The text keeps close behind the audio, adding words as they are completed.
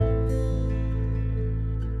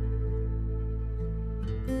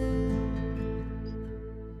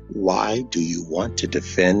Why do you want to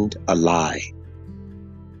defend a lie?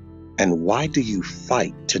 And why do you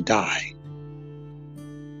fight to die?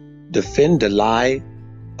 Defend a lie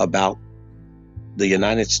about the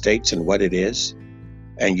United States and what it is,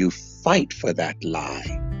 and you fight for that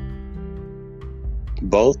lie.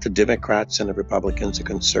 Both the Democrats and the Republicans, the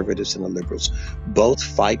conservatives and the liberals, both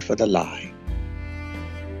fight for the lie.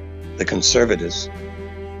 The conservatives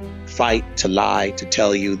fight to lie, to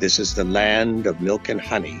tell you this is the land of milk and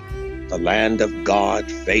honey, the land of God,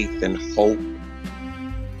 faith, and hope,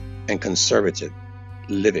 and conservative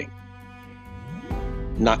living.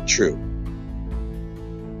 Not true.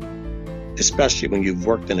 Especially when you've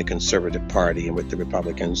worked in the conservative party and with the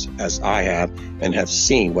Republicans, as I have, and have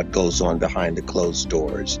seen what goes on behind the closed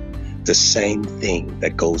doors. The same thing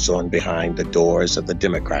that goes on behind the doors of the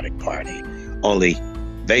Democratic Party, only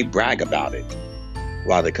they brag about it,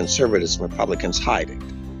 while the conservatives and Republicans hide it.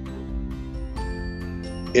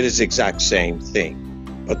 It is the exact same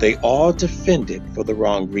thing, but they all defend it for the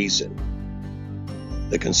wrong reason.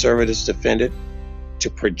 The conservatives defend it to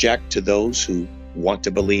project to those who want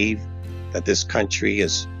to believe that this country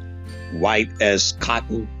is white as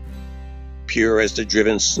cotton, pure as the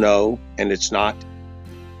driven snow, and it's not.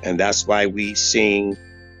 And that's why we sing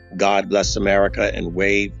God Bless America and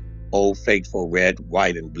wave Old Faithful red,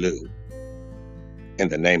 white, and blue in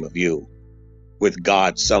the name of you, with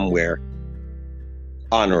God somewhere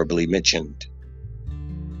honorably mentioned.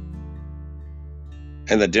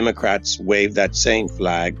 And the Democrats wave that same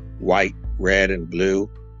flag, white, red, and blue,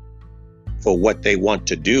 for what they want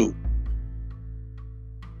to do.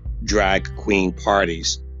 Drag queen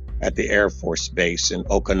parties at the Air Force Base in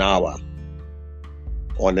Okinawa,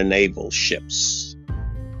 on the naval ships,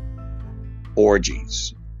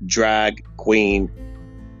 orgies, drag queen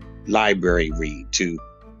library read to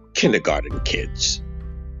kindergarten kids,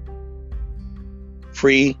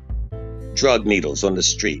 free drug needles on the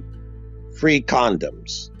street, free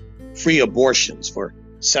condoms, free abortions for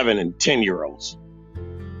 7 and 10-year-olds.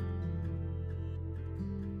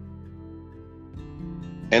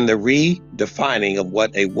 And the redefining of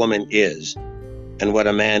what a woman is and what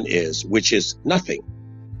a man is, which is nothing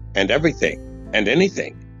and everything and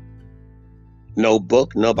anything. No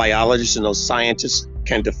book, no biologist, and no scientist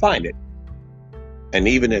can define it. And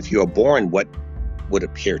even if you're born what would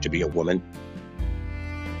appear to be a woman,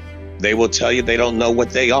 they will tell you they don't know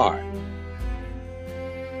what they are.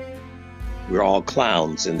 We're all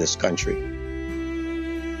clowns in this country.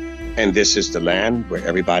 And this is the land where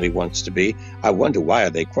everybody wants to be. I wonder, why are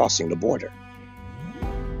they crossing the border?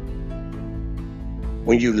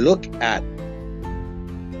 When you look at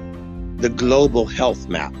the global health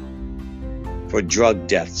map for drug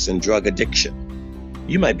deaths and drug addiction,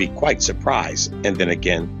 you might be quite surprised, and then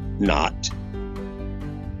again, not.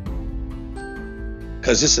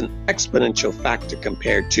 Because it's an exponential factor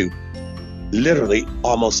compared to literally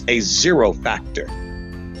almost a zero factor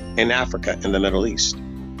in Africa and the Middle East.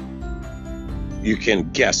 You can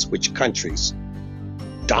guess which countries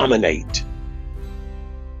dominate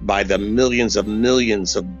by the millions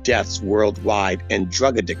of deaths worldwide and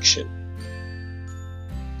drug addiction.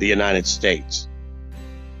 The United States,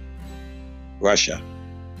 Russia,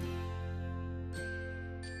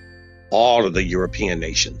 all of the European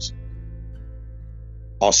nations,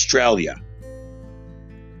 Australia,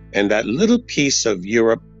 and that little piece of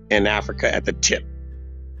Europe and Africa at the tip,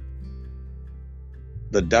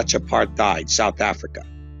 the Dutch apartheid, South Africa.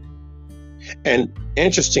 And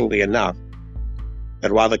interestingly enough,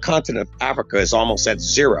 that while the continent of Africa is almost at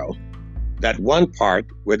zero, that one part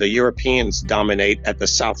where the Europeans dominate at the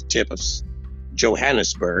south tip of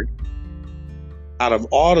Johannesburg, out of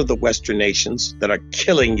all of the Western nations that are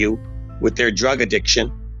killing you with their drug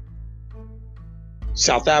addiction,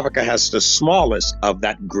 South Africa has the smallest of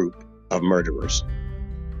that group of murderers.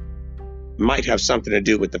 Might have something to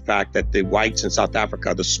do with the fact that the whites in South Africa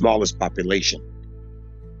are the smallest population,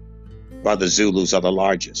 while the Zulus are the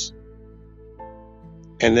largest.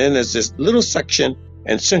 And then there's this little section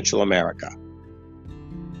in Central America,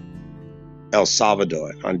 El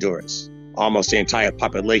Salvador, Honduras. Almost the entire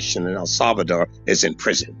population in El Salvador is in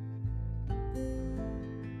prison.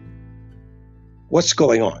 What's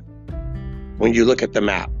going on when you look at the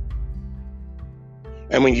map?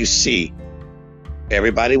 And when you see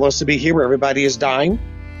everybody wants to be here where everybody is dying,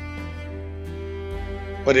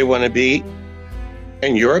 but they want to be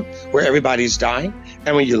in Europe where everybody's dying.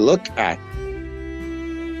 And when you look at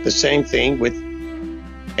the same thing with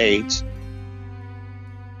AIDS,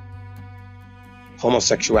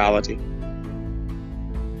 homosexuality,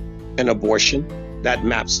 and abortion, that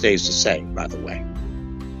map stays the same, by the way.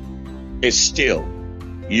 It's still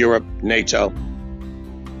Europe, NATO,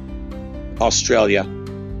 Australia,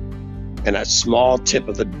 and a small tip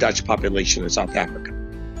of the Dutch population in South Africa.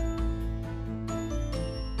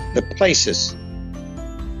 The places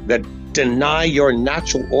that deny your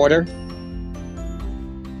natural order,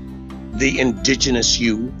 the indigenous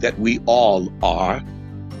you that we all are,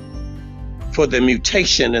 for the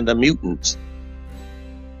mutation and the mutants,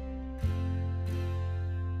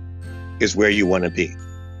 is where you want to be.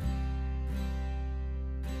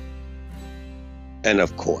 And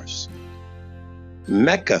of course,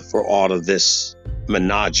 Mecca for all of this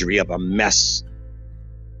menagerie of a mess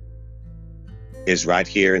is right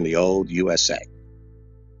here in the old USA.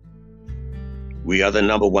 We are the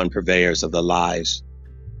number one purveyors of the lies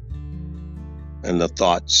and the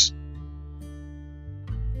thoughts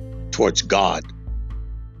towards God,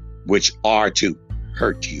 which are to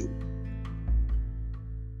hurt you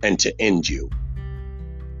and to end you.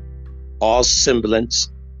 All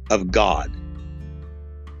semblance of God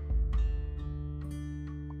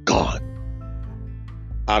gone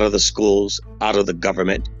out of the schools, out of the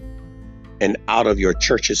government, and out of your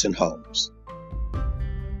churches and homes.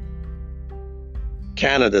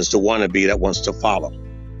 Canada's the wannabe that wants to follow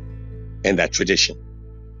in that tradition.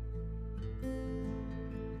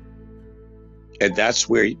 And that's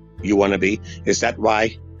where you want to be. Is that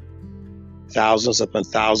why thousands upon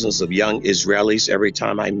thousands of young Israelis, every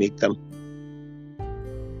time I meet them,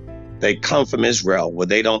 they come from Israel where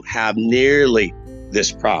they don't have nearly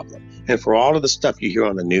this problem? And for all of the stuff you hear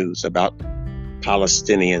on the news about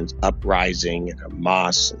Palestinians uprising and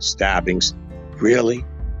Hamas and stabbings, really?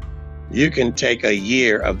 You can take a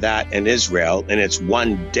year of that in Israel and it's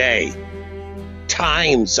one day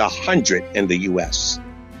times 100 in the US.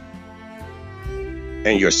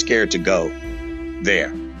 And you're scared to go there,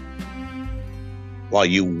 while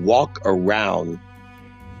you walk around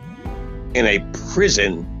in a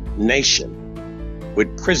prison nation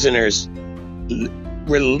with prisoners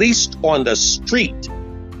released on the street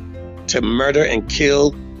to murder and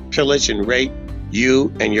kill, pillage and rape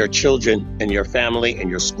you and your children and your family and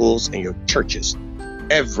your schools and your churches.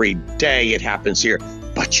 Every day it happens here,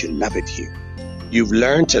 but you love it here. You've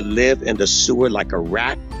learned to live in the sewer like a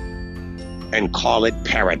rat and call it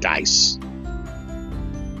paradise.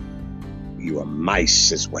 You are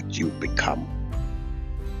mice is what you've become.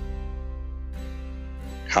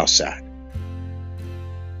 How sad.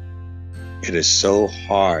 It is so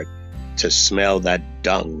hard to smell that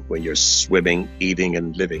dung when you're swimming, eating,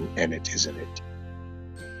 and living in it, isn't it?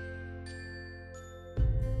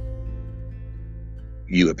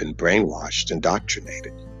 You have been brainwashed,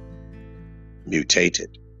 indoctrinated,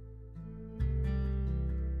 mutated.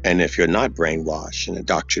 And if you're not brainwashed and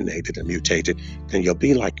indoctrinated and mutated, then you'll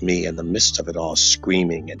be like me in the midst of it all,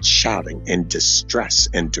 screaming and shouting in distress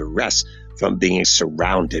and duress from being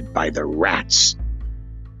surrounded by the rats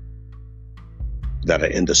that are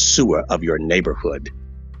in the sewer of your neighborhood,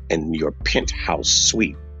 in your penthouse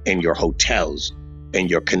suite, in your hotels, in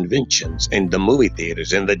your conventions, in the movie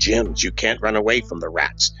theaters, in the gyms. You can't run away from the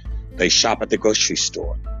rats. They shop at the grocery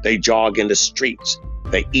store. They jog in the streets.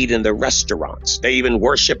 They eat in the restaurants. They even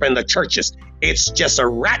worship in the churches. It's just a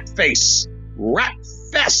rat face, rat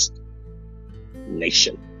fest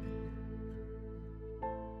nation.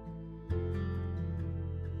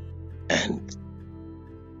 And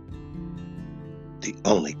the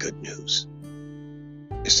only good news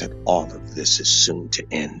is that all of this is soon to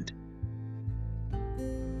end,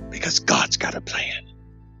 because God's got a plan.